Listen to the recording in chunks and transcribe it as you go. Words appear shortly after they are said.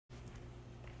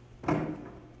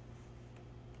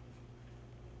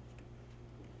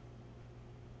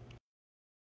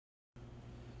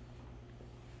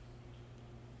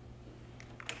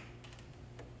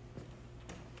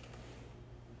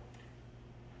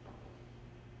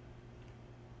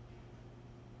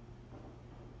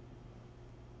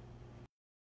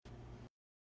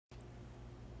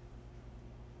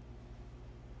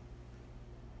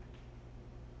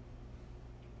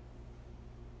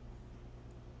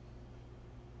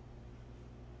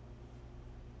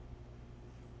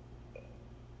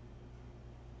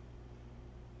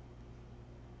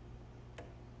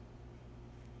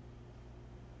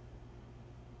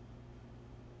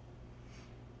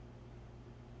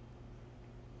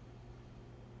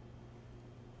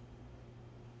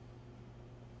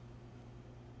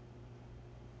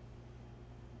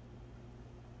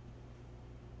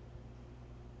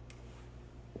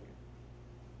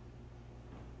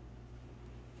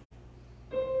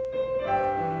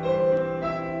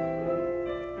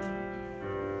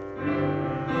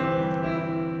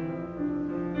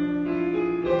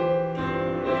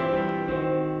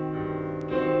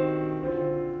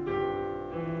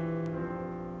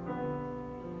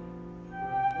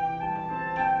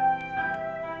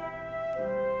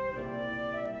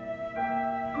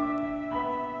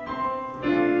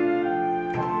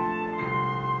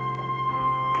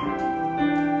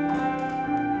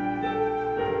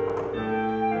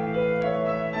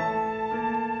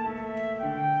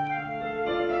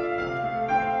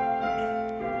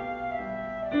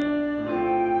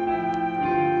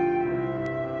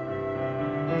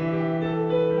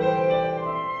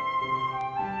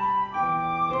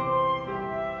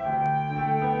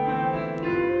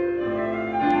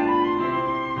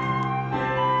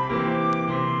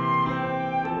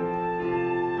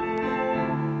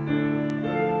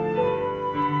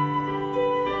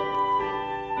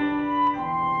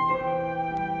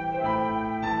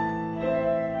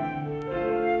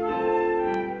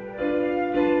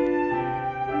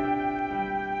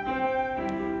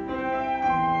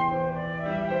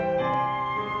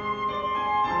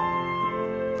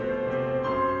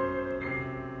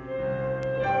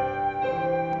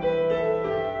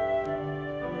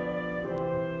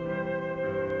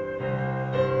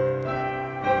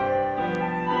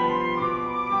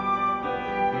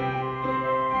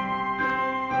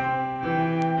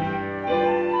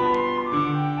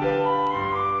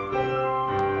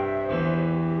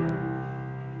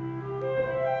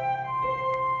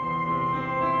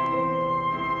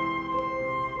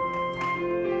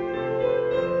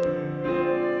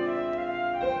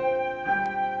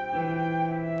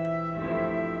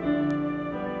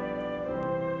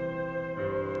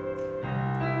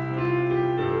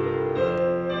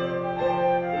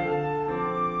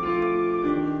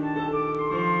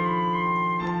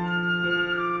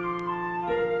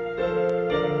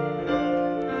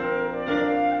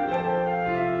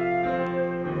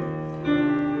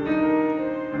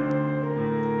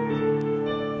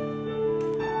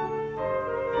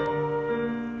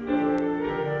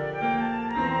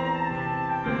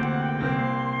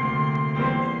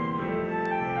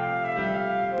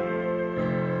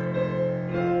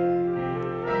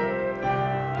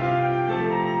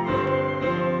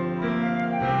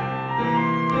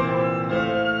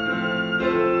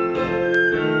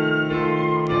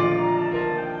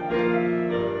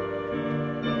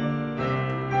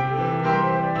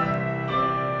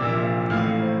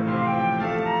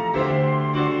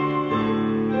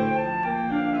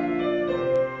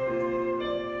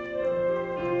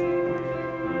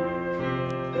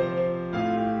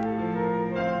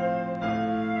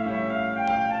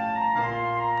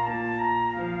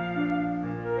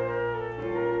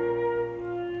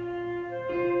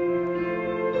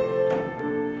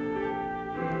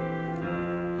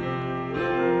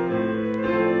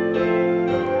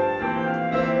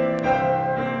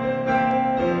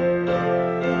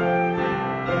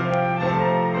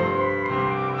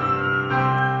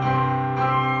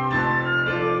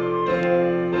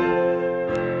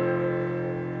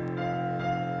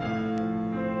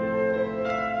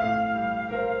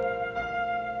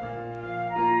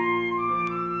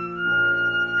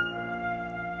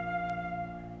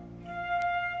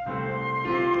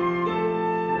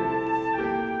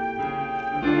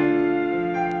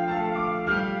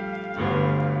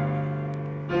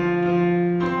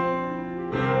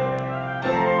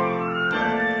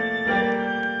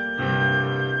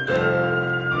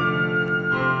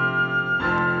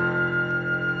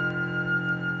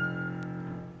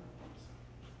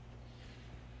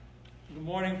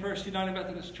First United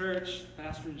Methodist Church,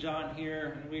 Pastor John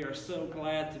here, and we are so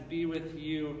glad to be with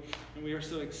you, and we are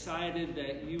so excited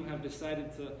that you have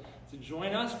decided to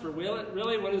join us for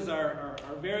really what is our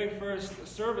very first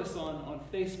service on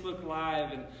Facebook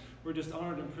Live, and we're just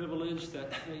honored and privileged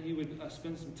that you would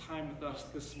spend some time with us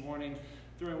this morning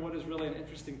during what is really an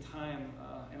interesting time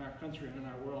in our country and in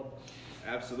our world.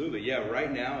 Absolutely. Yeah,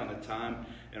 right now in the time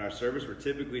in our service, we're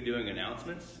typically doing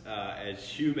announcements.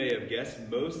 As you may have guessed,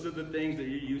 most of the things that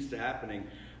you're used to happening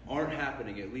aren't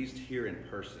happening, at least here in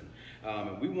person.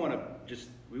 We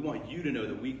want you to know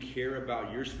that we care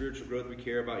about your spiritual growth. We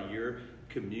care about your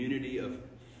community of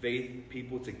faith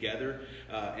people together.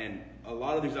 And a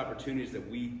lot of these opportunities that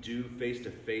we do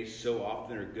face-to-face so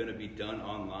often are going to be done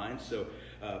online. So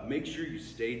make sure you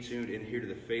stay tuned in here to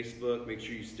the Facebook. Make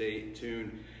sure you stay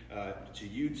tuned to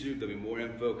YouTube. There'll be more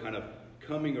info kind of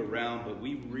coming around, but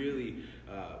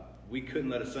we couldn't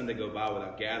let a Sunday go by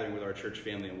without gathering with our church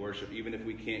family and worship. Even if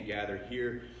we can't gather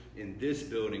here in this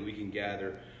building, we can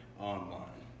gather online.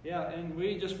 Yeah, and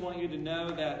we just want you to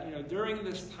know that, during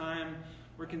this time,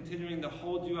 we're continuing to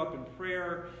hold you up in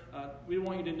prayer. We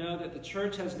want you to know that the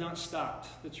church has not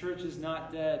stopped. The church is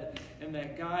not dead, and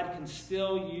that God can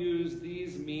still use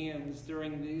these means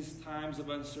during these times of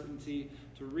uncertainty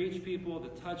to reach people, to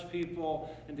touch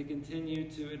people, and to continue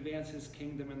to advance His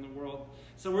kingdom in the world.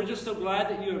 So we're just so glad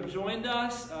that you have joined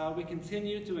us. We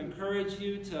continue to encourage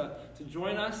you to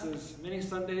join us as many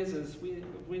Sundays as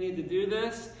we need to do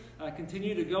this.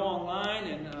 Continue to go online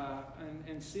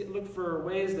and look for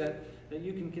ways that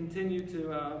you can continue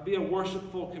to be a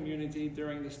worshipful community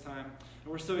during this time.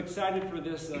 And we're so excited for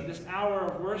this hour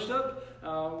of worship.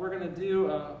 We're going to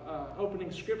do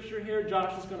opening scripture here.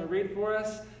 Josh is going to read for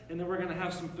us, and then we're going to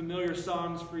have some familiar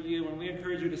songs for you, and we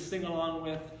encourage you to sing along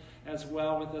with as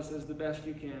well with us as the best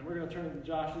you can. We're going to turn it to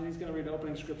Josh, and he's going to read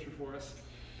opening scripture for us.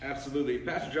 Absolutely.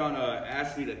 Pastor John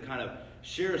asked me to kind of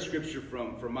share a scripture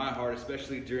from my heart,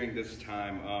 especially during this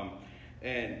time.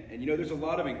 And there's a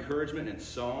lot of encouragement in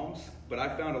Psalms, but I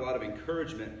found a lot of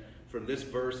encouragement from this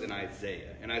verse in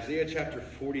Isaiah. In Isaiah chapter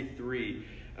 43,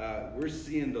 we're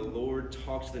seeing the Lord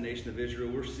talk to the nation of Israel.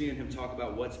 We're seeing Him talk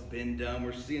about what's been done.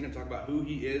 We're seeing Him talk about who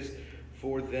He is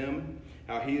for them,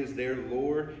 how He is their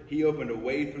Lord. He opened a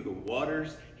way through the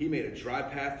waters. He made a dry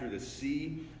path through the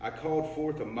sea. I called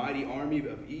forth a mighty army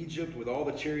of Egypt with all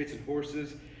the chariots and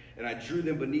horses, and I drew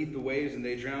them beneath the waves, and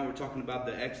they drowned. We're talking about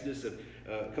the exodus of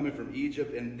coming from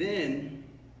Egypt. And then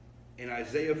in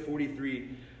Isaiah 43,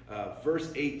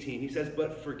 verse 18, he says,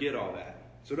 but forget all that.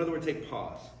 So in other words, take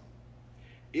pause.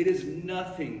 It is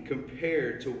nothing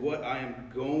compared to what I am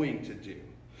going to do.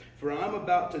 For I'm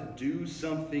about to do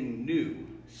something new.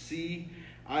 See,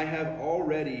 I have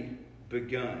already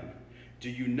begun. Do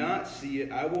you not see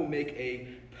it? I will make a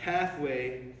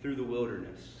pathway through the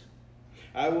wilderness.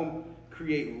 I will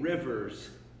create rivers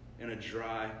in a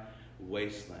dry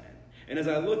wasteland. And as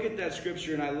I look at that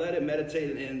scripture and I let it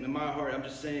meditate in my heart, I'm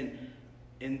just saying,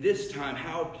 in this time,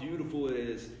 how beautiful it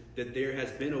is that there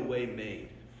has been a way made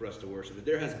for us to worship. That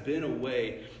there has been a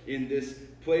way in this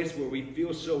place where we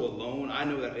feel so alone. I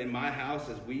know that in my house,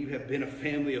 as we have been a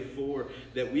family of four,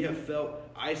 that we have felt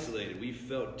isolated. We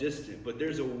felt distant. But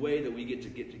there's a way that we get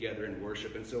together and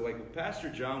worship. And so like Pastor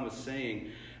John was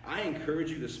saying, I encourage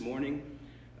you this morning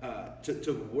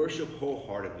to worship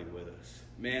wholeheartedly with us.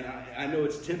 Man, I know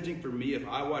it's tempting for me if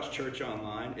I watch church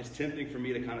online. It's tempting for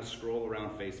me to kind of scroll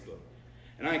around Facebook.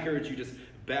 And I encourage you, just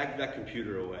back that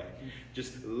computer away.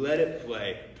 Just let it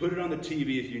play. Put it on the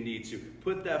TV if you need to.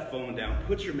 Put that phone down.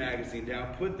 Put your magazine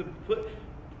down. Put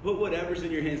whatever's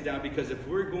in your hands down, because if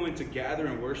we're going to gather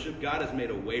and worship, God has made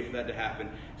a way for that to happen.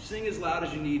 Sing as loud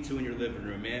as you need to in your living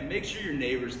room, man. Make sure your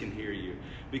neighbors can hear you,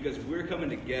 because we're coming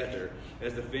together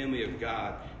as the family of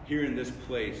God here in this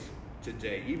place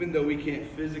today. Even though we can't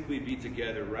physically be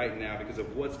together right now because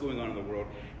of what's going on in the world,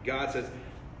 God says,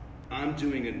 I'm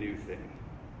doing a new thing.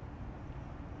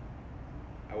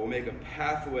 I will make a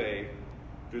pathway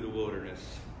through the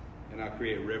wilderness, and I'll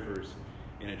create rivers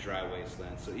in a dry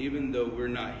wasteland. So even though we're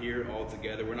not here all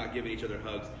together, we're not giving each other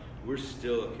hugs, we're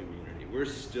still a community. We're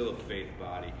still a faith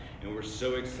body, and we're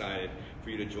so excited for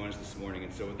you to join us this morning.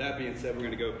 And so with that being said, we're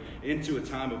going to go into a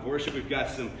time of worship. We've got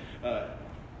some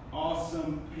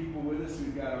awesome people with us.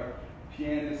 We've got our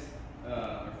pianist,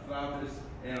 our flautist,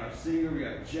 and our singer. We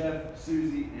got Jeff,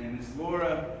 Susie, and Miss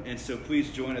Laura. And so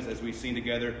please join us as we sing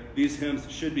together. These hymns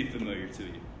should be familiar to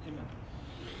you. Amen.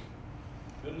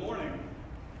 Good morning.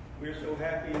 We're so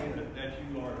happy that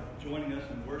you are joining us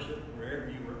in worship wherever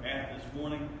you were at this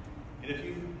morning. And if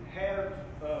you have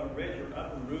read your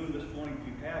upper room this morning, if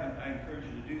you haven't, I encourage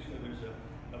you to do so. There's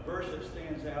a verse that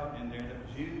stands out in there that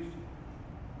was used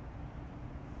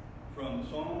from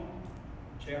Psalm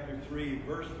chapter 3,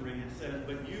 verse 3. It says,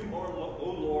 "But you,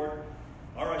 O Lord,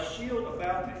 are a shield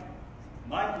about me,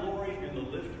 my glory and the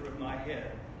lifter of my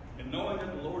head." And knowing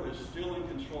that the Lord is still in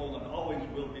control and always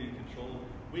will be in control,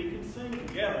 we can sing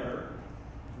together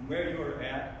from where you are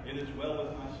at, "It is well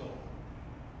with my soul."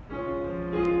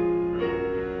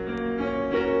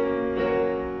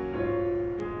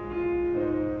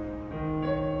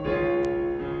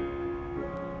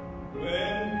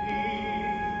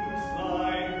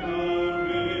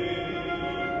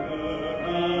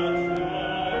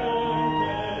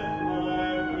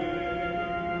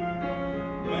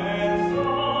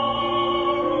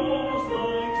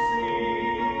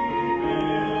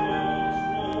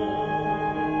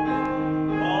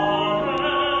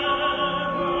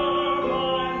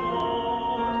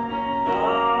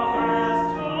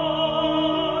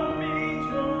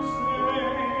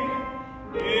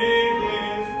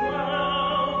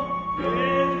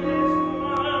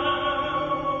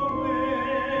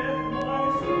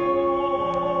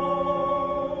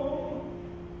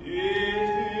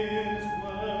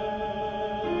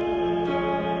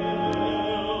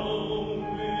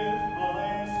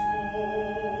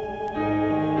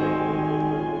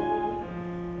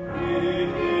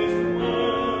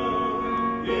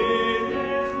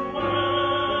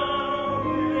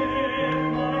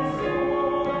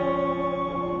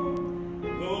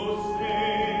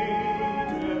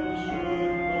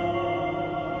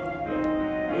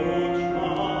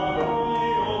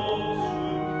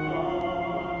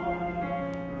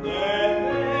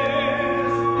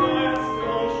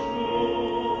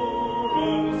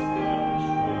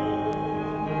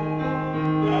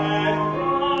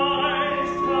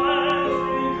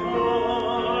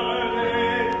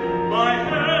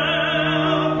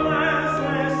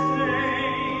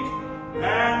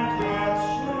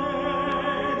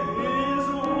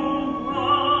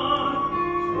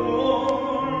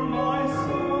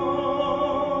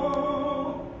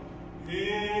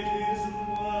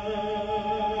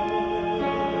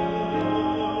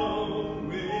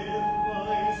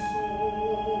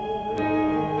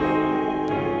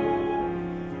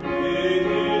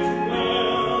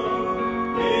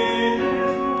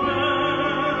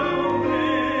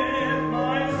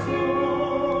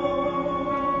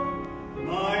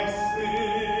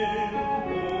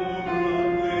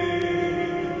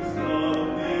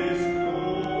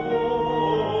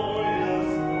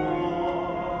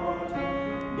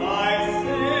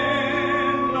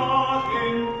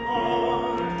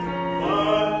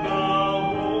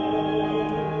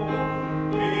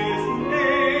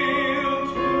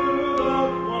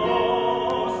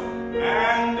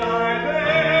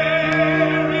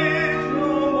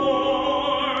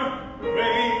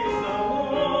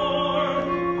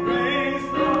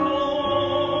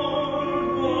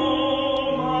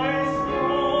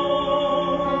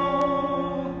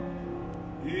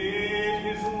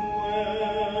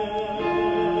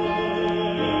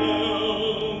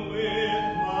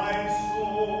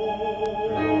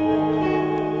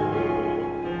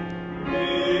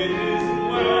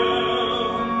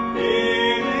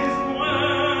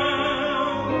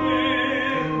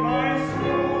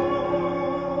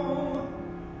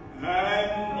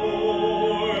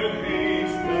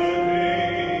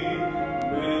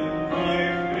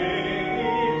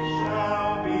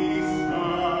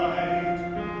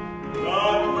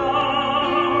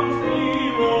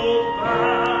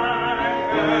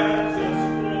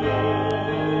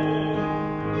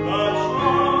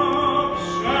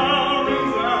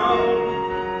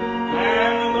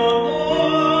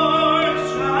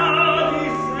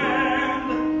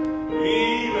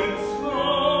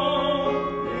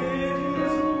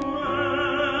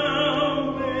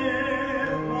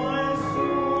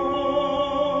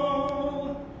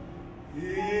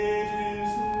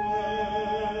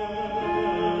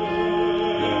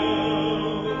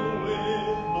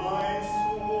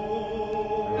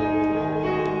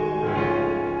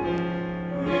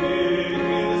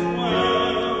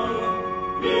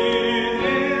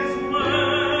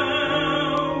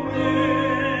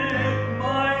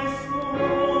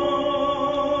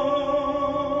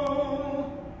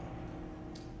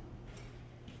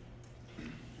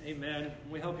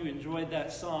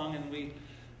 Song, and we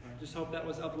just hope that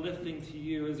was uplifting to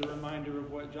you as a reminder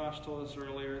of what Josh told us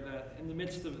earlier, that in the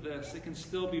midst of this, it can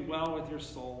still be well with your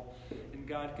soul, and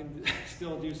God can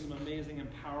still do some amazing and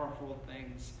powerful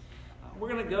things. We're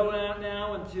going to go out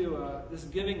now into this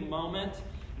giving moment,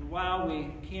 and while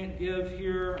we can't give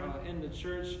here in the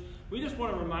church, we just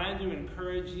want to remind you and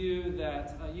encourage you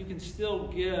that you can still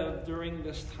give during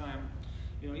this time.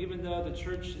 You know, even though the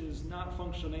church is not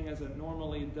functioning as it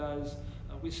normally does,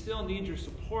 we still need your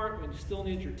support. We still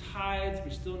need your tithes.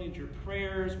 We still need your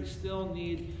prayers. We still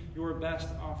need your best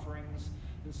offerings.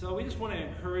 And so we just want to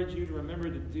encourage you to remember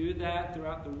to do that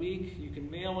throughout the week. You can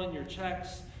mail in your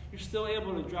checks. You're still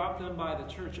able to drop them by the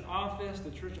church office.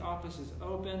 The church office is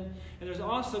open. And there's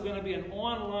also going to be an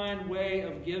online way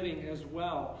of giving as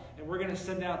well. And we're going to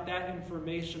send out that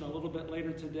information a little bit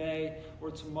later today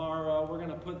or tomorrow. We're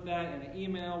going to put that in an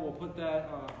email. We'll put that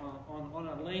on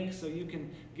a link so you can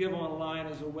give online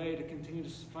as a way to continue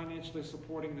financially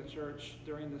supporting the church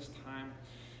during this time.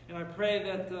 And I pray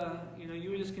that you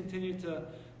would just continue to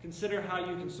consider how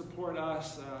you can support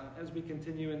us as we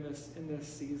continue in this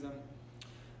season.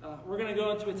 We're going to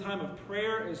go into a time of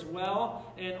prayer as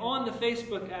well. And on the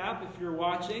Facebook app, if you're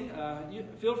watching, you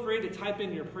feel free to type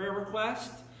in your prayer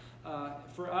request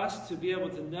for us to be able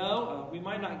to know. We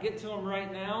might not get to them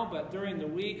right now, but during the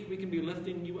week, we can be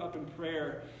lifting you up in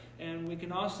prayer. And we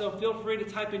can also feel free to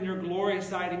type in your glory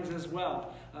sightings as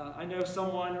well. I know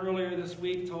someone earlier this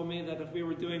week told me that if we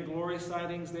were doing glory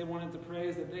sightings, they wanted to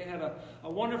praise that they had a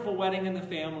wonderful wedding in the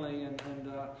family,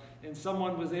 and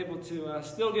someone was able to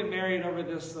still get married over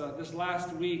this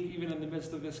last week, even in the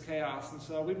midst of this chaos. And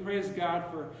so we praise God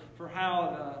for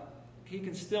how He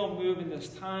can still move in this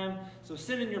time. So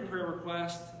send in your prayer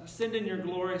request, send in your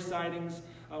glory sightings.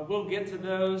 We'll get to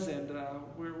those, and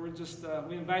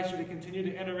we invite you to continue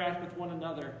to interact with one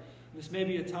another. This may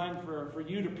be a time for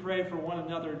you to pray for one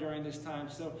another during this time.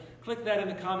 So click that in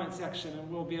the comment section, and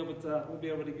we'll be able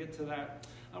to get to that.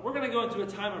 We're going to go into a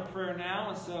time of prayer now,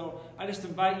 and so I just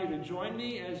invite you to join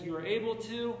me as you are able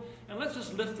to, and let's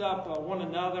just lift up one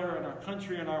another and our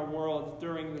country and our world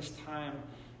during this time.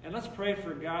 And let's pray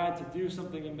for God to do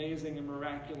something amazing and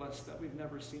miraculous that we've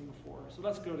never seen before. So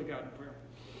let's go to God in prayer.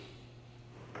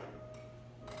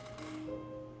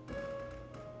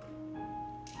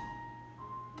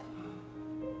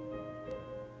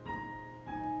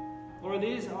 Lord,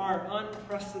 these are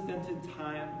unprecedented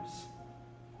times.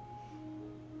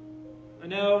 I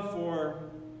know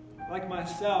like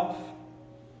myself,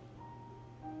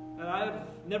 that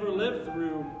I've never lived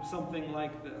through something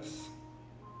like this.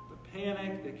 The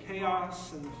panic, the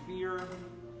chaos, and the fear.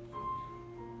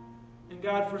 And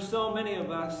God, for so many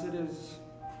of us,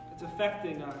 it's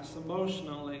affecting us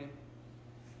emotionally,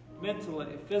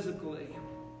 mentally, physically.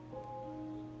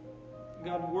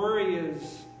 God, worry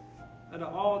is at an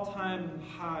all-time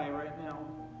high right now.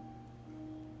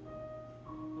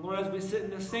 Lord, as we sit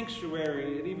in this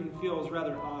sanctuary, it even feels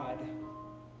rather odd.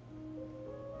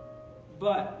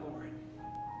 But, Lord,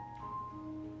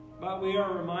 we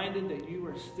are reminded that you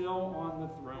are still on the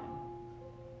throne.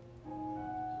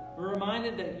 We're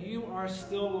reminded that you are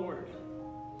still Lord.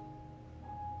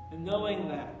 And knowing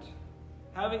that,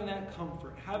 having that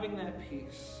comfort, having that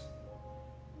peace,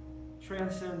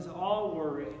 transcends all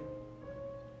worry,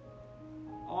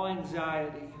 all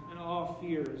anxiety, and all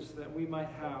fears that we might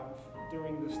have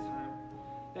during this time.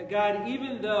 That God,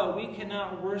 even though we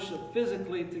cannot worship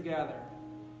physically together,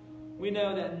 we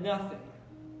know that nothing,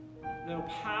 no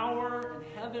power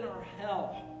in heaven or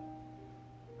hell,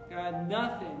 God,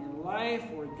 nothing in life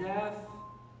or death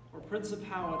or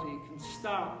principality can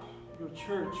stop your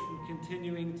church from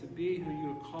continuing to be who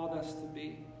you have called us to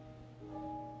be.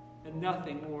 And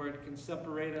nothing, Lord, can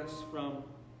separate us from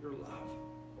your love.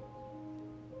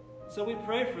 So we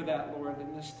pray for that, Lord,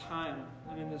 in this time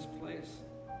and in this place.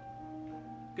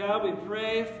 God, we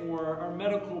pray for our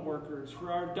medical workers, for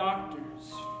our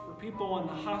doctors, for people in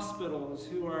the hospitals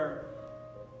who are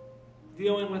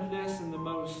dealing with this in the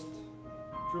most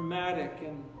dramatic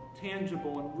and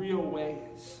tangible and real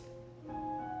ways.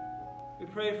 We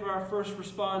pray for our first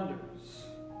responders.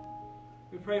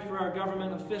 We pray for our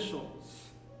government officials.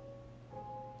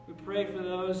 We pray for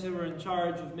those who are in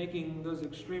charge of making those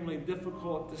extremely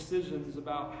difficult decisions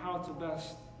about how to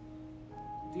best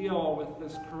deal with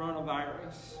this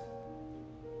coronavirus.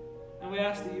 And we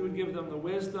ask that you would give them the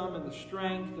wisdom and the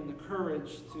strength and the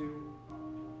courage to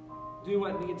do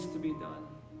what needs to be done.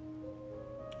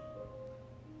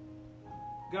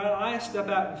 God, I step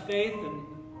out in faith, and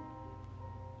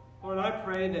Lord, I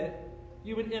pray that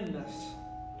you would end this.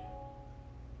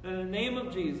 That in the name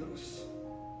of Jesus,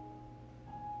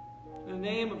 in the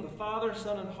name of the Father,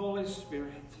 Son, and Holy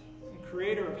Spirit, the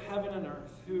creator of heaven and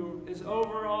earth, who is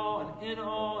over all and in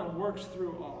all and works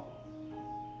through all,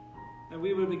 that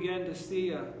we would begin to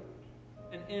see an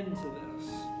end to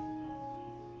this.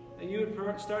 That you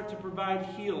would start to provide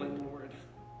healing, Lord.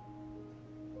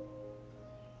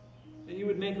 That you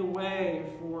would make a way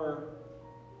for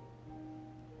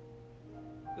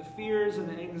the fears and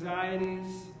the anxieties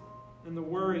and the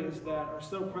worries that are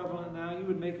so prevalent now. You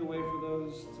would make a way for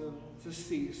those to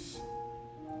cease.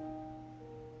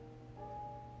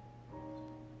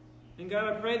 And God,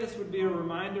 I pray this would be a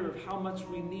reminder of how much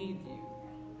we need you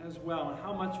as well, and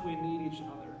how much we need each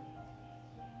other.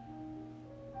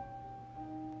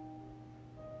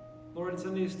 Lord, it's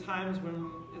in these times when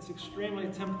it's extremely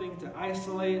tempting to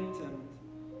isolate, and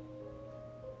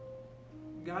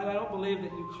God, I don't believe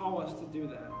that you call us to do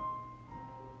that.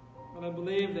 But I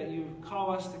believe that you call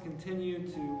us to continue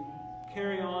to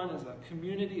carry on as a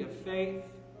community of faith,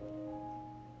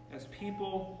 as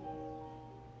people,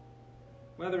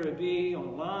 whether it be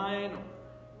online, or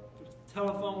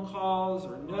telephone calls,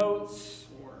 or notes,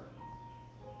 or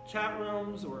chat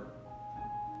rooms, or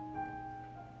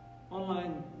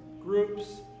online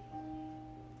groups.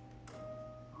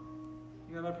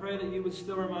 God, I pray that you would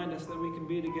still remind us that we can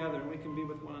be together and we can be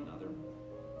with one another.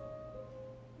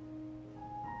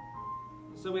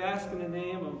 So we ask in the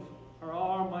name of our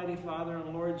Almighty Father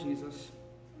and Lord Jesus,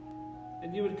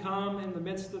 that you would come in the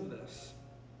midst of this.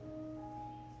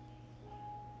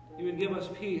 You would give us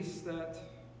peace that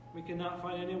we cannot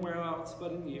find anywhere else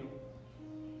but in you.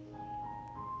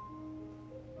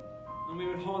 And we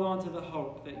would hold on to the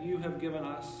hope that you have given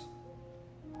us.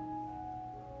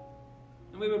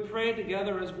 And we would pray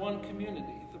together as one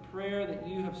community, the prayer that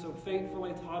you have so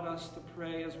faithfully taught us to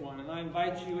pray as one. And I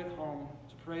invite you at home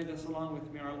to pray this along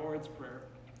with me, our Lord's Prayer.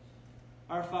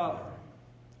 Our Father,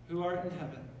 who art in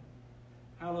heaven,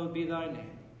 hallowed be thy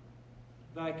name.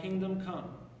 Thy kingdom come,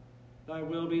 thy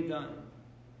will be done,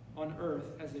 on earth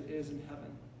as it is in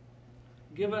heaven.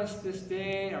 Give us this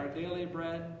day our daily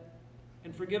bread,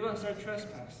 and forgive us our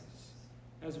trespasses,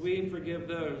 as we forgive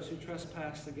those who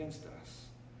trespass against us.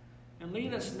 And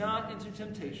lead us not into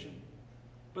temptation,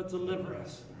 but deliver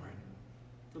us, Lord.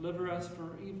 Deliver us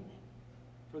from evil.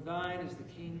 For thine is the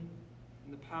kingdom,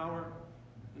 and the power,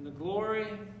 and the glory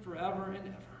forever and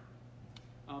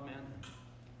ever. Amen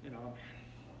and amen.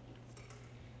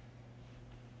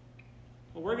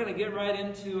 Well, we're going to get right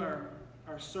into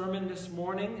our sermon this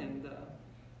morning, and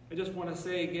I just want to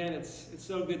say again, it's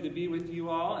so good to be with you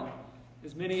all. And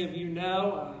as many of you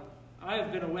know, I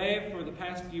have been away for the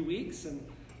past few weeks, and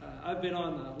I've been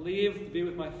on leave to be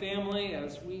with my family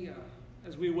as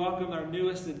we welcome our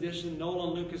newest addition, Nolan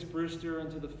Lucas Brewster,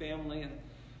 into the family. And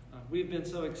we've been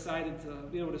so excited to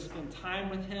be able to spend time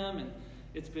with him, and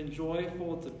it's been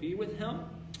joyful to be with him.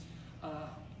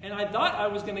 And I thought I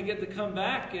was going to get to come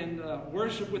back and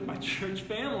worship with my church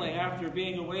family after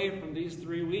being away from these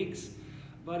 3 weeks.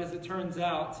 But as it turns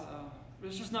out,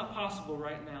 it's just not possible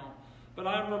right now. But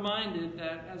I'm reminded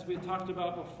that, as we talked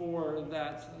about before,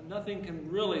 that nothing can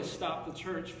really stop the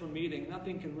church from meeting.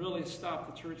 Nothing can really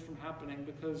stop the church from happening,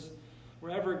 because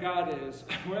wherever God is,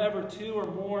 wherever two or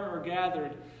more are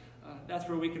gathered, that's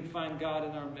where we can find God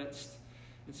in our midst.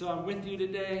 And so I'm with you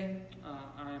today.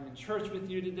 I am in church with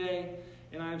you today.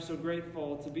 And I am so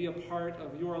grateful to be a part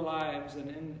of your lives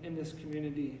and in this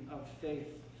community of faith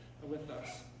with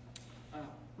us.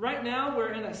 Right now,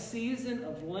 we're in a season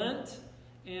of Lent.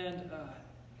 And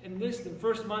in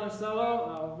First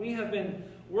Monticello, we have been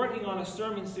working on a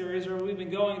sermon series, or we've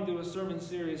been going through a sermon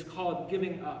series called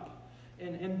Giving Up.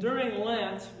 And during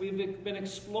Lent, we've been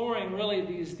exploring really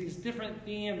these different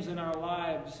themes in our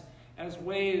lives as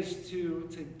ways to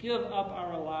give up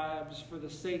our lives for the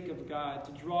sake of God,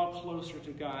 to draw closer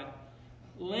to God.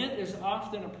 Lent is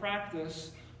often a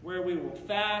practice where we will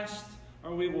fast,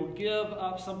 or we will give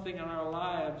up something in our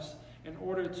lives in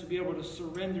order to be able to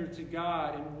surrender to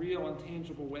God in real and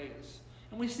tangible ways.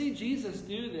 And we see Jesus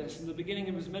do this in the beginning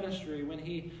of his ministry when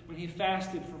he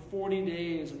fasted for 40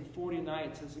 days and 40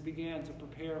 nights as he began to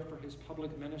prepare for his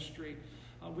public ministry.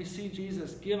 We see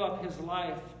Jesus give up his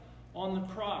life on the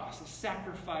cross, a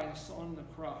sacrifice on the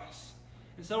cross.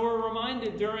 And so we're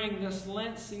reminded during this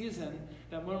Lent season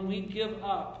that when we give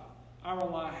up our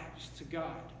lives to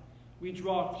God, we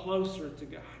draw closer to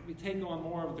God. We take on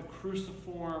more of the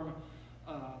cruciform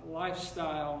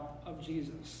lifestyle of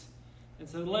Jesus. And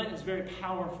so Lent is very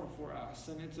powerful for us,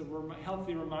 and it's a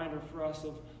healthy reminder for us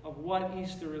of what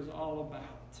Easter is all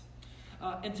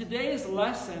about. In today's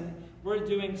lesson, we're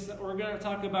going to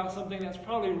talk about something that's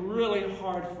probably really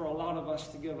hard for a lot of us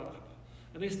to give up.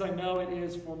 At least I know it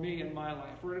is for me in my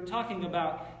life. We're talking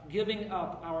about giving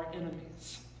up our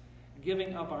enemies.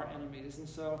 Giving up our enemies. And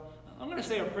so I'm going to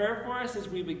say a prayer for us as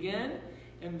we begin,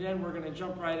 and then we're going to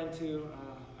jump right into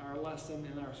our lesson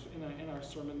in our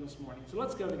sermon this morning. So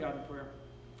let's go to God in prayer.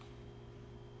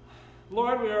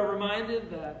 Lord, we are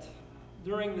reminded that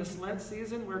during this Lent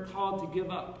season, we're called to give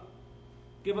up.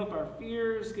 Give up our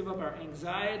fears, give up our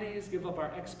anxieties, give up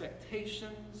our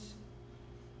expectations,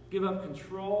 give up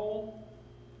control.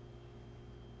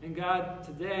 And God,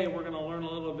 today we're going to learn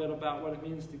a little bit about what it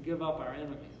means to give up our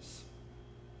enemies.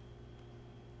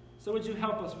 So would you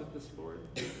help us with this, Lord?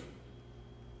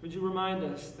 Would you remind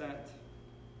us that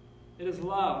it is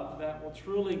love that will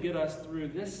truly get us through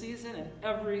this season and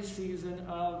every season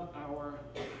of our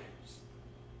lives.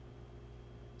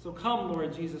 So come,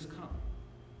 Lord Jesus, come.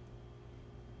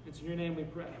 It's in your name we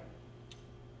pray.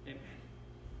 Amen.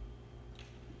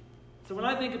 So when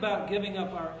I think about giving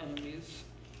up our enemies,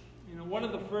 one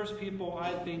of the first people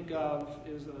I think of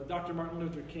is Dr. Martin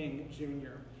Luther King,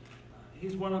 Jr.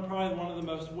 He's probably one of the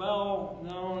most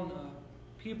well-known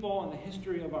people in the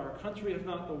history of our country, if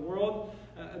not the world.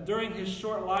 During his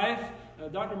short life,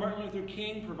 Dr. Martin Luther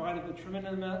King provided a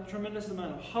tremendous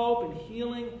amount of hope and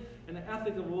healing and an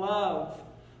ethic of love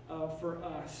for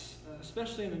us,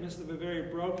 especially in the midst of a very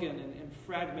broken and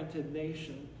fragmented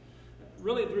nation.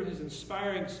 Really, through his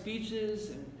inspiring speeches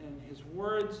and his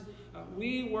words,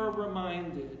 we were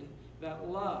reminded that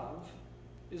love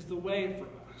is the way for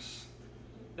us.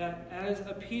 That as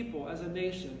a people, as a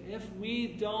nation, if we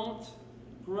don't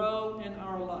grow in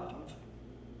our love,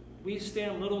 we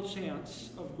stand little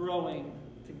chance of growing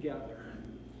together.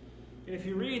 And if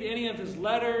you read any of his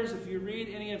letters, if you read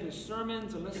any of his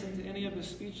sermons and listen to any of his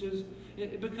speeches,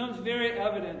 it becomes very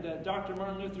evident that Dr.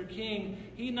 Martin Luther King,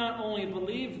 he not only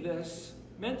believed this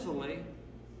mentally,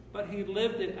 but he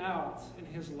lived it out in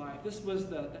his life. This was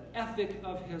the ethic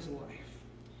of his life.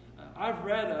 I've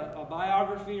read a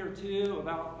biography or two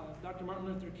about Dr. Martin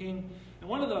Luther King, and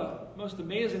one of the most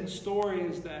amazing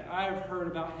stories that I've heard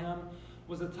about him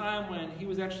was a time when he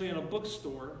was actually in a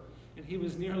bookstore and he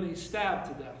was nearly stabbed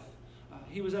to death.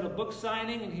 He was at a book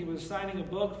signing and he was signing a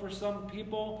book for some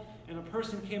people, and a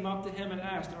person came up to him and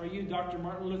asked, "Are you Dr.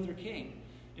 Martin Luther King?"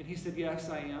 And he said, "Yes,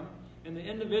 I am." And the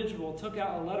individual took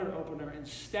out a letter opener and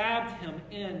stabbed him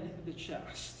in the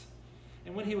chest.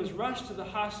 And when he was rushed to the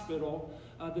hospital,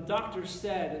 the doctor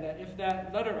said that if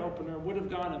that letter opener would have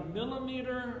gone a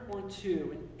millimeter or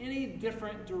two in any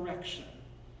different direction,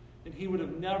 then he would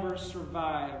have never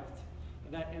survived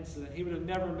that incident. He would have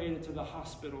never made it to the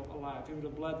hospital alive. He would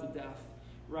have bled to death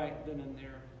right then and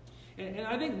there. And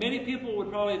I think many people would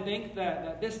probably think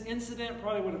that this incident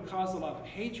probably would have caused a lot of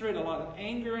hatred, a lot of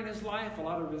anger in his life, a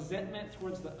lot of resentment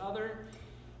towards the other.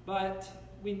 But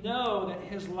we know that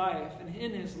his life, and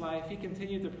in his life, he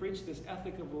continued to preach this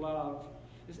ethic of love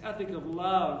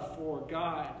for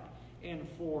God and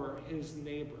for his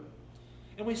neighbor.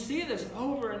 And we see this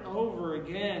over and over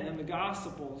again in the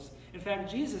Gospels. In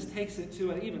fact, Jesus takes it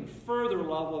to an even further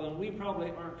level than we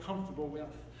probably aren't comfortable with.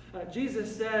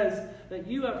 Jesus says that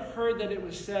you have heard that it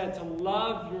was said to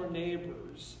love your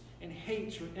neighbors and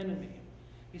hate your enemy.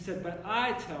 He said, but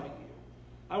I tell you,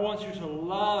 I want you to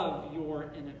love your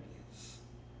enemies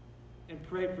and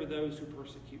pray for those who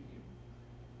persecute you.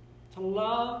 To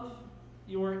love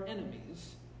your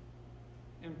enemies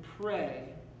and pray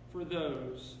for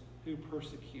those who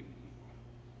persecute you.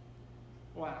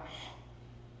 Wow.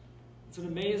 It's an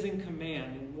amazing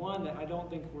command, and one that I don't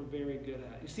think we're very good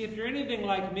at. You see, if you're anything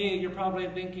like me, you're probably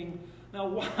thinking, now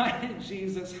why did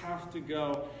Jesus have to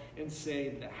go and say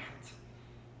that?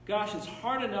 Gosh, it's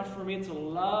hard enough for me to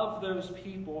love those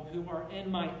people who are in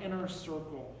my inner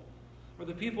circle, or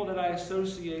the people that I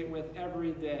associate with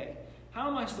every day. How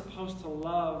am I supposed to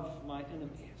love my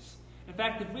enemies? In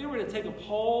fact, if we were to take a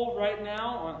poll right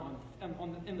now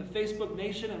in the Facebook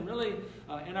Nation and really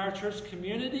in our church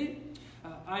community,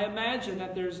 I imagine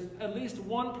that there's at least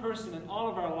one person in all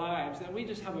of our lives that we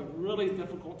just have a really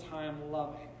difficult time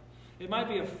loving. It might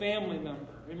be a family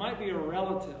member. It might be a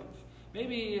relative.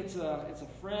 Maybe it's a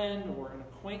friend or an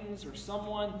acquaintance or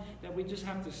someone that we just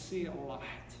have to see a lot.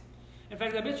 In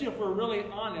fact, I bet you if we're really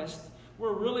honest,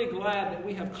 we're really glad that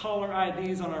we have caller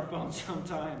IDs on our phones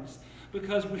sometimes,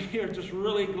 because we are just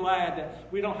really glad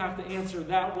that we don't have to answer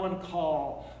that one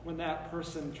call when that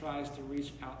person tries to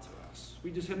reach out to us.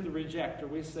 We just hit the reject, or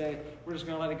we say, we're just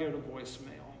going to let it go to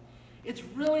voicemail. It's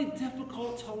really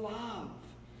difficult to love.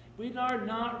 We are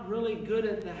not really good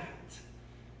at that.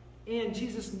 And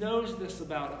Jesus knows this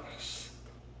about us.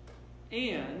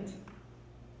 And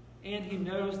he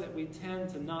knows that we tend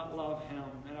to not love him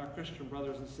and our Christian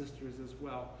brothers and sisters as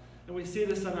well. And we see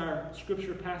this in our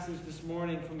scripture passage this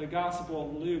morning from the Gospel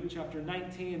of Luke, chapter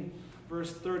 19,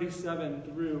 verse 37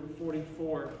 through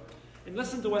 44. And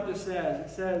listen to what this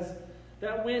says. It says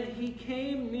that when he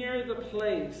came near the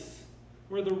place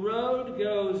where the road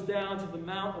goes down to the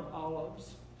Mount of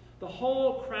Olives, the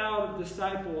whole crowd of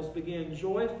disciples began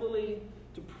joyfully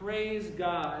to praise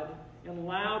God in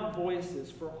loud voices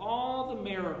for all the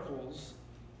miracles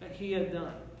that he had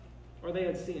done, or they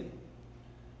had seen.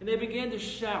 And they began to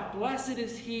shout, "Blessed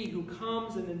is he who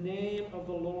comes in the name of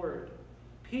the Lord.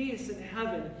 Peace in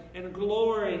heaven and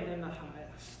glory in the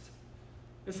highest."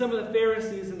 And some of the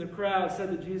Pharisees in the crowd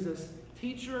said to Jesus,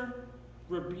 "Teacher,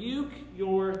 rebuke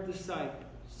your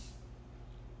disciples."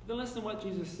 But then listen to what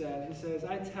Jesus says. He says,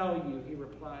 "I tell you," he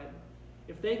replied,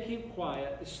 "if they keep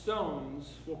quiet, the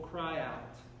stones will cry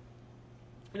out."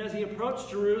 And as he approached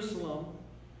Jerusalem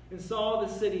and saw the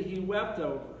city, he wept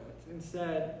over it and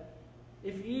said,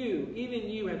 "If you, even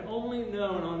you, had only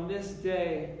known on this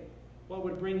day what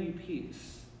would bring you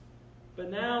peace. But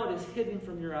now it is hidden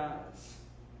from your eyes.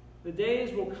 The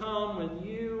days will come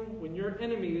when your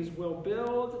enemies will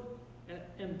build an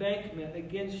embankment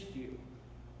against you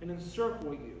and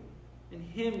encircle you and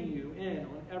hem you in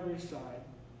on every side.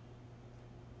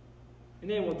 And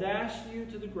they will dash you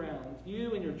to the ground,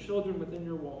 you and your children within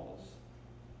your walls.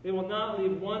 They will not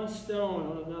leave one stone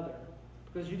on another,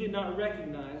 because you did not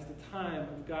recognize the time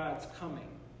of God's coming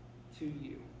to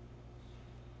you."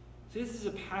 See, this is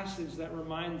a passage that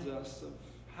reminds us of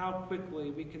how quickly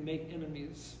we can make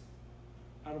enemies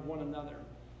out of one another,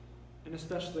 and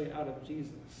especially out of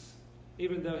Jesus,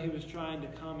 even though he was trying to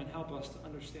come and help us to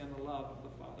understand the love of the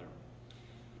Father.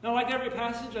 Now, like every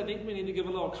passage, I think we need to give a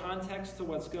little context to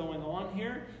what's going on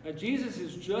here. Jesus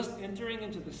is just entering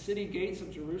into the city gates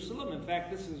of Jerusalem. In fact,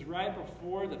 this is right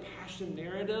before the Passion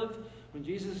narrative, when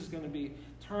Jesus is going to be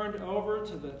turned over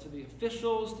to the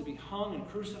officials to be hung and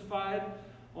crucified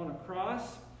on a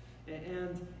cross.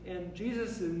 And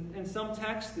Jesus, in some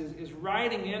text, is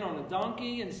riding in on a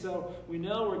donkey, and so we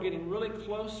know we're getting really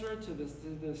closer to this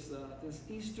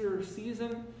Easter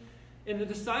season. And the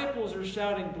disciples are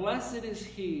shouting, "Blessed is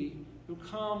he who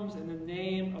comes in the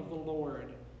name of the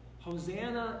Lord.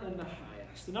 Hosanna in the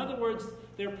highest." In other words,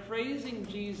 they're praising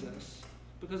Jesus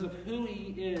because of who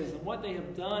he is and what they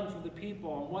have done for the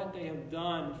people and what they have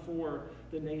done for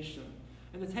the nation.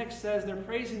 And the text says they're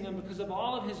praising him because of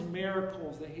all of his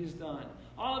miracles that he's done,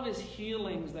 all of his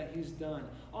healings that he's done,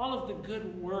 all of the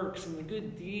good works and the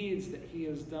good deeds that he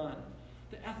has done,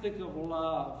 the ethic of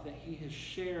love that he has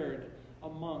shared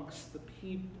amongst the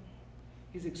people.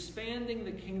 He's expanding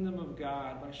the kingdom of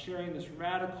God by sharing this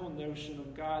radical notion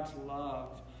of God's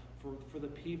love for the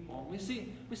people. And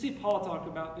we see Paul talk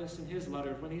about this in his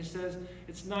letters when he says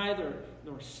it's neither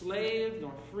nor slave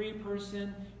nor free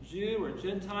person, Jew or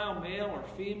Gentile, male or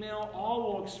female, all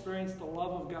will experience the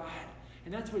love of God.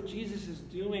 And that's what Jesus is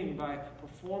doing by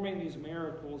performing these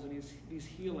miracles and these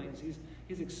healings.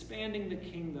 He's expanding the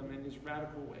kingdom in these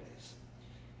radical ways.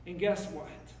 And guess what?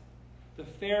 The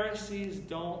Pharisees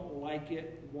don't like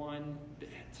it one bit.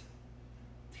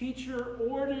 "Teacher,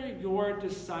 order your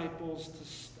disciples to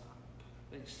stop,"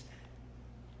 they say.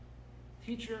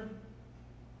 "Teacher,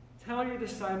 tell your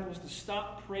disciples to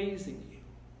stop praising you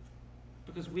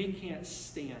because we can't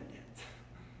stand it."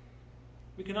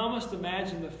 We can almost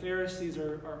imagine the Pharisees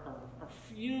are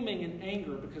fuming in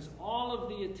anger because all of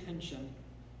the attention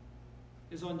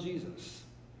is on Jesus,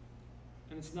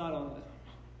 and it's not on them.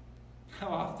 How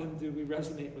often do we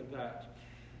resonate with that?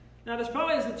 Now, this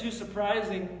probably isn't too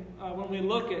surprising when we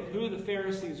look at who the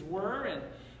Pharisees were, and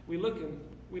we learn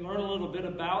a little bit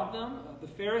about them. The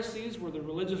Pharisees were the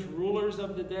religious rulers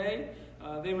of the day.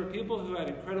 They were people who had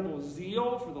incredible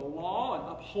zeal for the law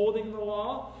and upholding the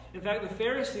law. In fact, the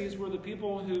Pharisees were the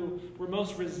people who were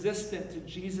most resistant to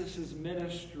Jesus'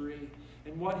 ministry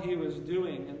and what he was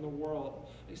doing in the world.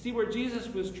 You see, where Jesus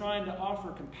was trying to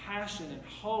offer compassion and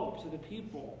hope to the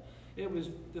people, it was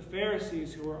the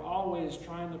Pharisees who were always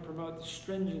trying to promote the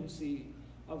stringency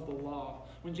of the law.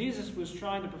 When Jesus was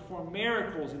trying to perform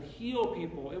miracles and heal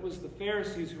people, it was the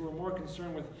Pharisees who were more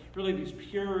concerned with really these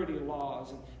purity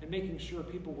laws and making sure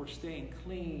people were staying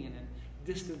clean and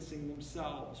distancing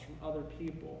themselves from other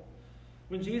people.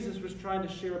 When Jesus was trying to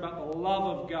share about the love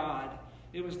of God,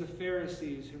 it was the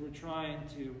Pharisees who were trying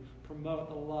to promote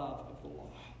the love of the law.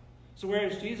 So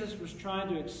whereas Jesus was trying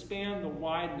to expand the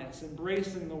wideness,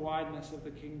 embracing the wideness of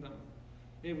the kingdom,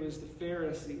 it was the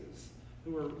Pharisees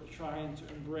who were trying to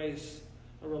embrace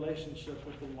a relationship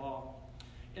with the law.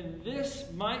 And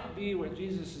this might be what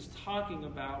Jesus is talking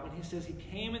about when he says he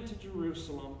came into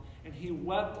Jerusalem and he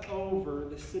wept over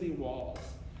the city walls.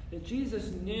 That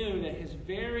Jesus knew that his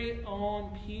very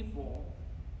own people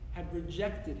had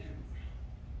rejected him.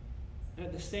 And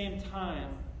at the same time,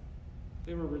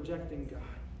 they were rejecting God.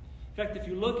 In fact, if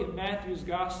you look at Matthew's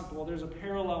gospel, there's a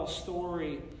parallel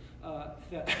story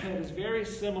that is very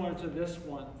similar to this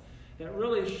one, that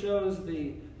really shows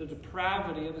the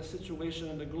depravity of the situation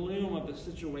and the gloom of the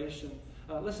situation.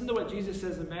 Listen to what Jesus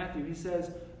says in Matthew. He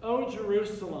says, "O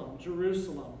Jerusalem,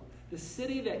 Jerusalem, the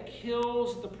city that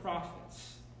kills the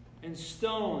prophets and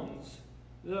stones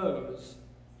those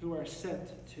who are sent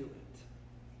to it."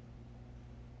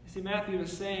 You You see, Matthew is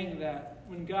saying that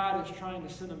when God is trying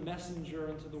to send a messenger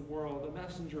into the world, a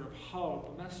messenger of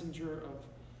hope, a messenger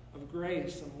of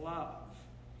grace and love,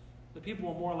 the people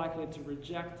are more likely to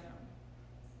reject him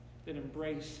than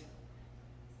embrace him.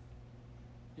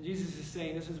 And Jesus is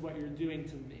saying, this is what you're doing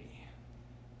to me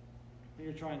when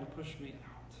you're trying to push me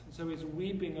out. And so he's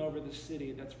weeping over the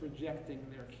city that's rejecting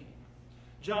their king.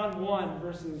 John 1,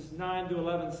 verses 9 to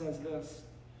 11 says this: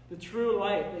 the true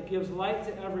light that gives light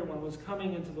to everyone was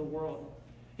coming into the world.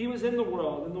 He was in the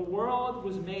world, and the world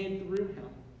was made through him.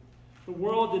 The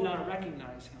world did not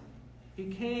recognize him. He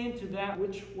came to that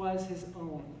which was his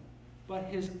own, but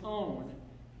his own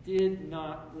did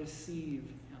not receive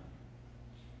him.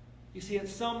 You see, at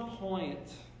some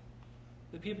point,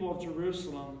 the people of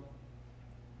Jerusalem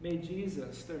made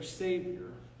Jesus their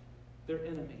Savior, their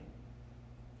enemy.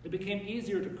 It became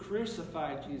easier to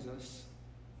crucify Jesus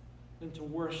than to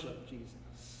worship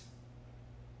Jesus.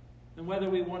 And whether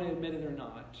we want to admit it or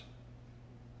not,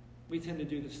 we tend to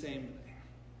do the same thing.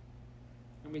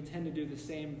 And we tend to do the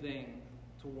same thing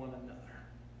to one another.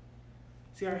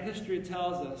 See, our history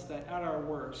tells us that at our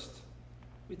worst,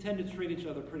 we tend to treat each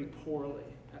other pretty poorly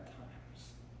at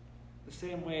times. The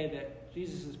same way that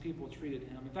Jesus' people treated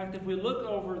him. In fact, if we look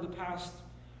over the past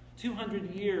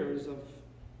 200 years of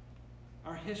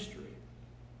our history,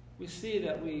 we see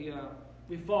that we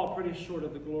fall pretty short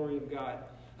of the glory of God.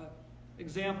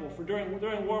 Example,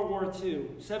 during World War II,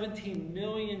 17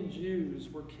 million Jews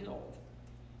were killed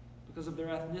because of their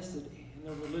ethnicity and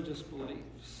their religious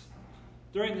beliefs.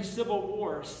 During the Civil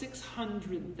War,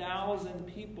 600,000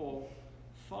 people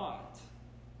fought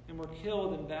and were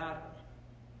killed in battle,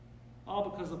 all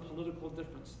because of political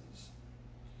differences.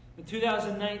 In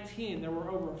 2019, there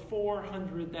were over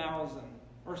 400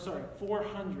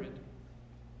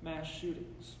 mass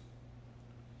shootings.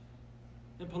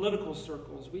 In political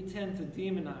circles, we tend to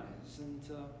demonize and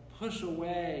to push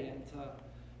away and to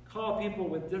call people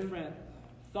with different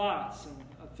thoughts and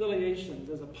affiliations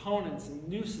as opponents and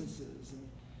nuisances, and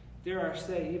dare I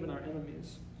say, even our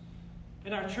enemies.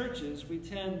 In our churches, we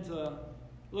tend to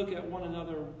look at one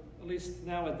another, at least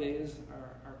nowadays,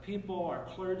 our people, our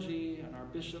clergy, and our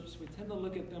bishops, we tend to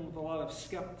look at them with a lot of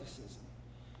skepticism.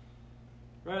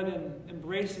 Rather than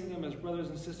embracing them as brothers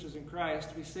and sisters in Christ,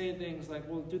 we say things like,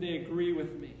 well, do they agree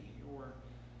with me? Or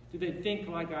do they think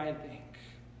like I think?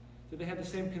 Do they have the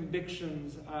same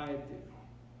convictions I do?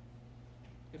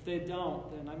 If they don't,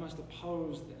 then I must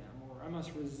oppose them, or I must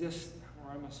resist them,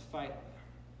 or I must fight them.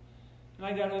 And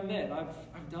I got to admit,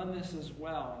 I've done this as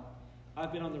well.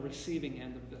 I've been on the receiving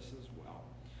end of this as well.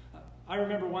 I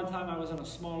remember one time I was in a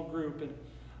small group, and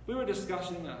we were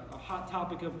discussing a hot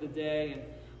topic of the day, and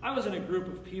I was in a group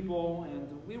of people,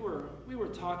 and we were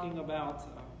talking about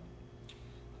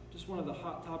just one of the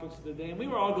hot topics of the day, and we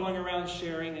were all going around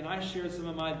sharing, and I shared some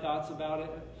of my thoughts about it.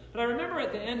 But I remember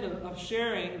at the end of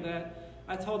sharing that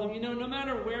I told them, no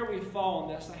matter where we fall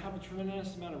in this, I have a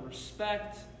tremendous amount of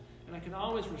respect, and I can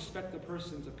always respect the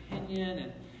person's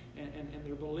opinion and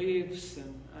their beliefs,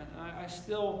 and I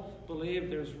still believe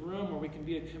there's room where we can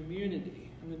be a community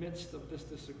in the midst of this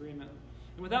disagreement.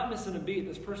 And without missing a beat,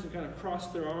 this person kind of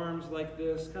crossed their arms like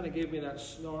this, kind of gave me that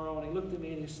snarl, and he looked at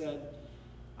me and he said,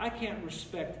 I can't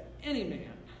respect any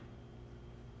man.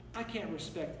 I can't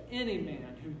respect any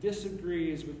man who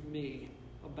disagrees with me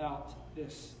about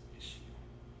this issue.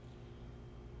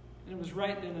 And it was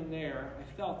right then and there, I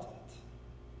felt it.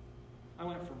 I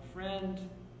went from friend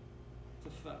to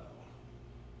foe.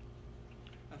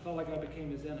 I felt like I became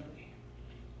his enemy.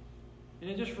 And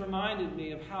it just reminded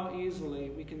me of how easily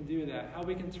we can do that, how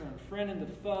we can turn friend into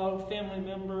foe, family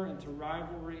member into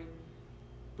rivalry,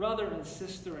 brother and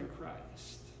sister in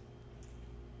Christ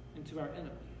into our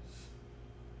enemies.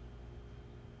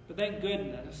 But thank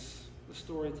goodness, the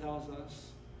story tells us,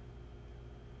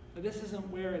 that this isn't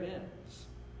where it ends.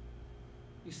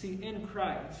 You see, in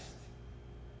Christ,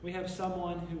 we have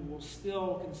someone who will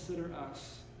still consider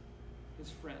us his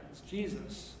friends.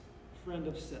 Jesus, friend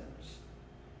of sinners.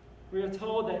 We are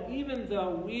told that even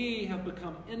though we have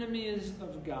become enemies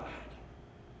of God,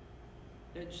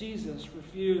 that Jesus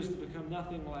refused to become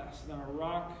nothing less than our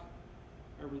rock,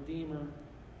 our Redeemer,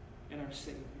 and our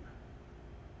Savior.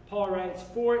 Paul writes,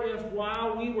 for if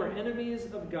while we were enemies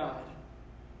of God,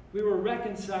 we were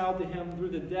reconciled to him through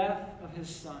the death of his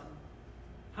Son,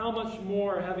 how much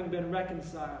more, having been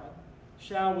reconciled,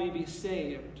 shall we be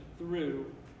saved through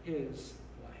his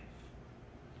life?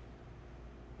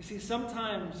 You see,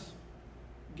 sometimes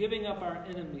giving up our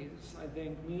enemies, I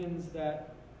think, means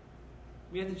that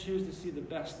we have to choose to see the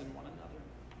best in one another.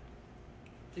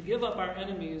 To give up our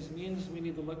enemies means we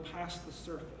need to look past the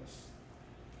surface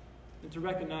and to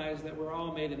recognize that we're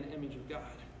all made in the image of God.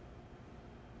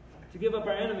 To give up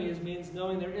our enemies means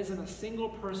knowing there isn't a single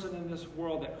person in this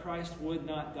world that Christ would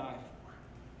not die for.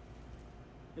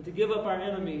 And to give up our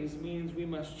enemies means we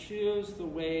must choose the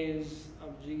ways of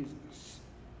Jesus,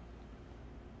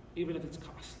 even if it's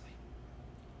costly.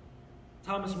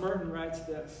 Thomas Merton writes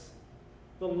this: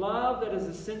 "The love that is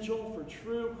essential for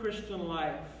true Christian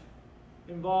life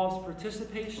involves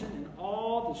participation in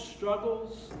all the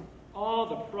struggles, all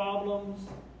the problems,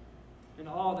 and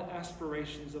all the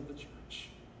aspirations of the church."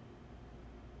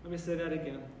 Let me say that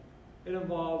again. It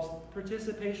involves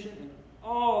participation in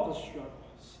all the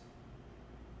struggles,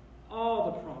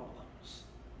 all the problems,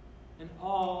 and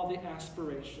all the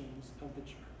aspirations of the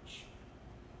church.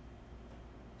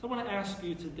 So I want to ask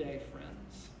you today,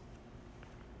 friends,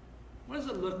 what does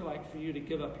it look like for you to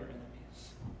give up your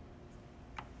enemies?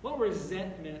 What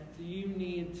resentment do you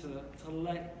need to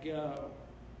let go?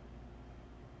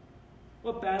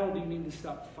 What battle do you need to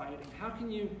stop fighting? How can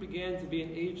you begin to be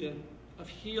an agent of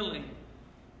healing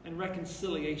and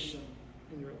reconciliation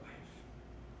in your life?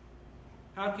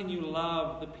 How can you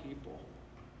love the people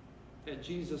that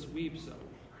Jesus weeps over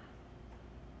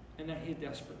and that he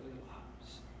desperately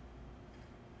loves?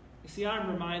 You see, I'm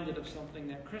reminded of something,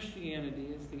 that Christianity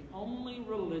is the only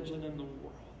religion in the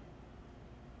world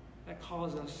that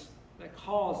calls us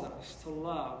to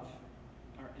love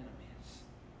our enemies.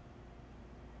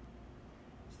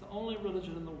 It's the only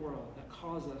religion in the world that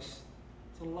calls us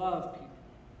to love people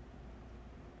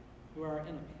who are our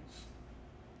enemies.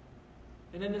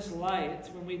 And in this light,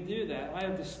 when we do that, I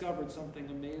have discovered something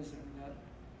amazing, that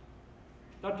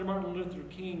Dr. Martin Luther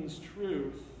King's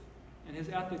truth and his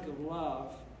ethic of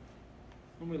love,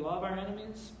 when we love our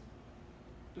enemies,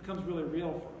 becomes really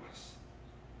real for us.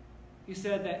 He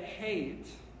said that hate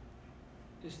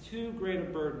is too great a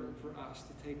burden for us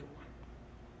to take on.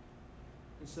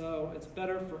 And so it's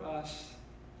better for us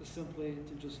to simply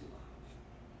just love.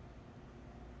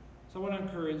 So I want to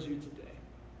encourage you today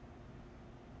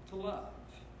to love.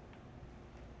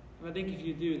 And I think if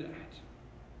you do that,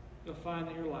 you'll find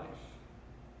that your life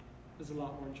is a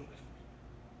lot more joyful.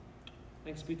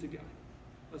 Thanks be to God.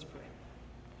 Let's pray.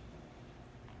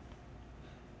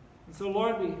 And so,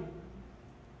 Lord, we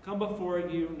come before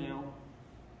you now,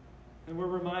 and we're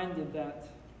reminded that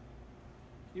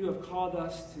you have called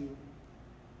us to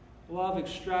love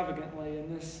extravagantly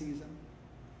in this season.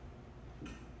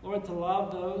 Lord, to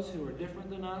love those who are different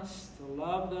than us, to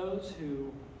love those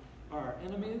who are our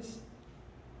enemies.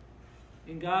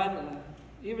 And God,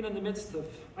 even in the midst of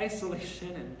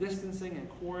isolation and distancing and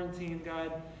quarantine,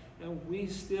 God, we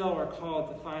still are called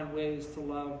to find ways to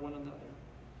love one another.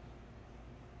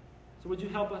 So would you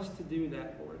help us to do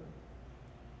that, Lord?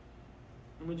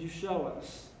 And would you show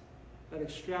us that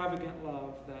extravagant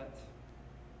love that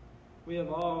we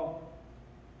have all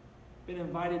been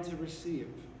invited to receive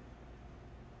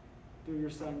through your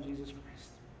Son, Jesus Christ.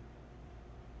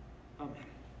 Amen.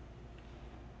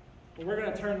 Well, we're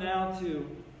going to turn now to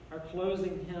our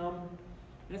closing hymn.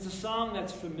 And it's a song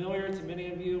that's familiar to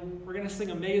many of you. We're going to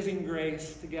sing Amazing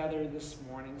Grace together this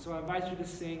morning. So I invite you to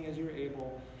sing as you're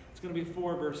able. It's going to be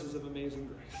 4 verses of Amazing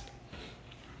Grace.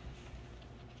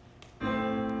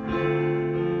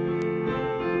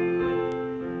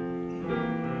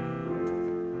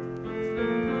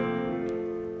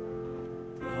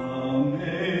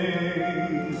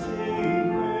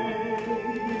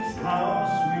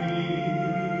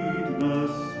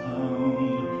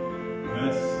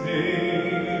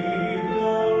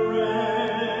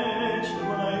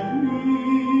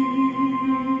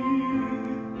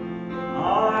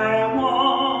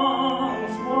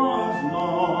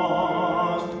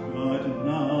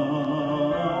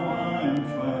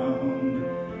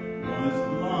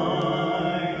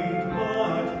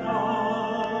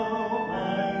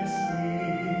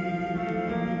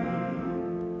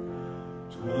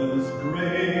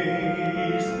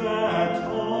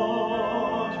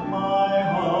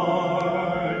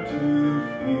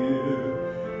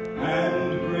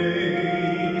 And grace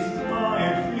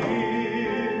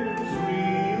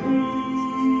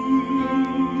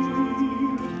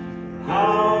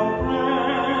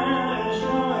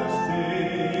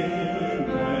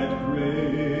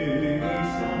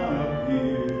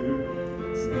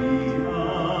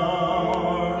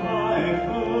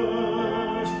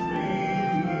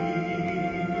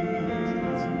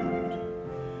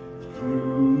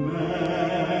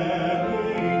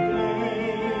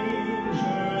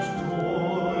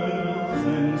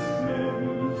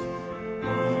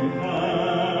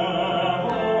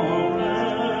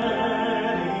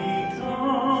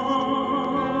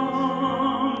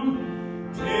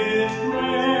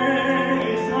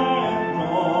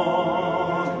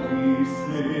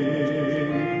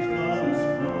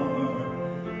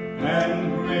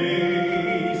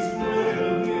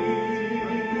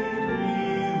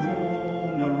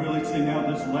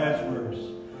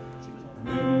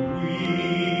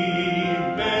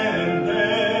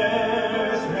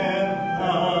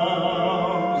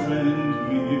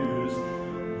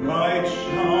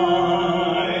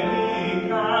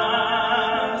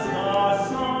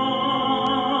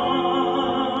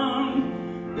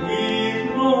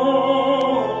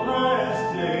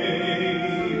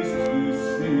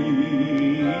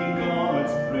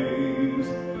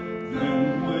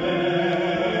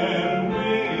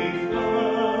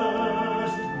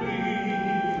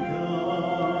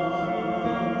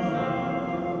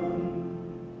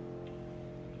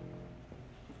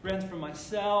friends, from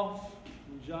myself,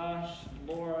 from Josh,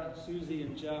 Laura, Susie,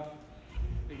 and Jeff,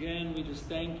 again, we just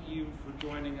thank you for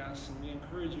joining us, and we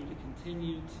encourage you to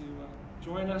continue to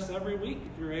join us every week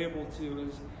if you're able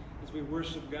to as we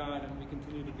worship God and we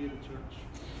continue to be the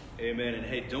church. Amen. And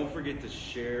hey, don't forget to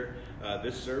share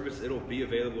this service. It'll be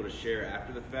available to share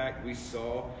after the fact. We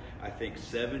saw, I think,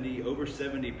 over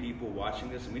 70 people watching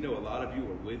this, and we know a lot of you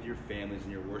are with your families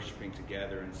and you're worshiping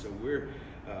together. And so we're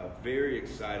very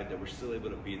excited that we're still able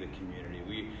to be the community.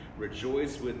 We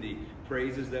rejoice with the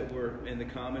praises that were in the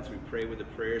comments. We pray with the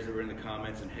prayers that were in the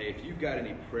comments. And hey, if you've got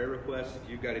any prayer requests, if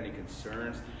you've got any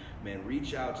concerns, man,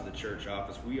 reach out to the church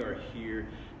office. We are here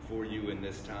for you in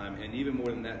this time. And even more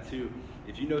than that too,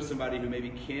 if you know somebody who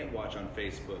maybe can't watch on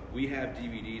Facebook, we have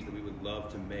DVDs that we would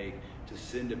love to make to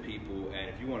send to people. And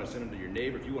if you want to send them to your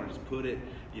neighbor, if you want to just put it,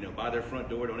 by their front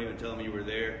door, don't even tell them you were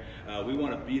there. We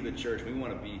want to be the church. We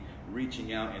want to be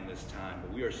reaching out in this time.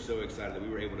 But we are so excited that we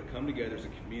were able to come together as a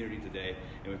community today,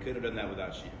 and we couldn't have done that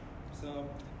without you. So,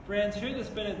 friends, hear this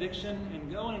benediction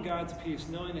and go in God's peace,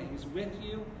 knowing that He's with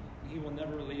you and He will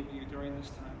never leave you during this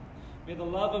time. May the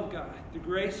love of God, the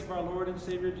grace of our Lord and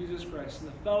Savior Jesus Christ, and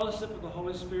the fellowship of the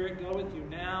Holy Spirit go with you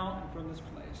now and from this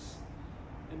place.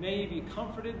 And may you be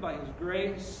comforted by His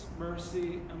grace,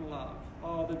 mercy, and love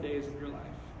all the days of your life.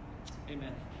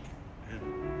 Amen.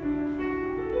 Amen.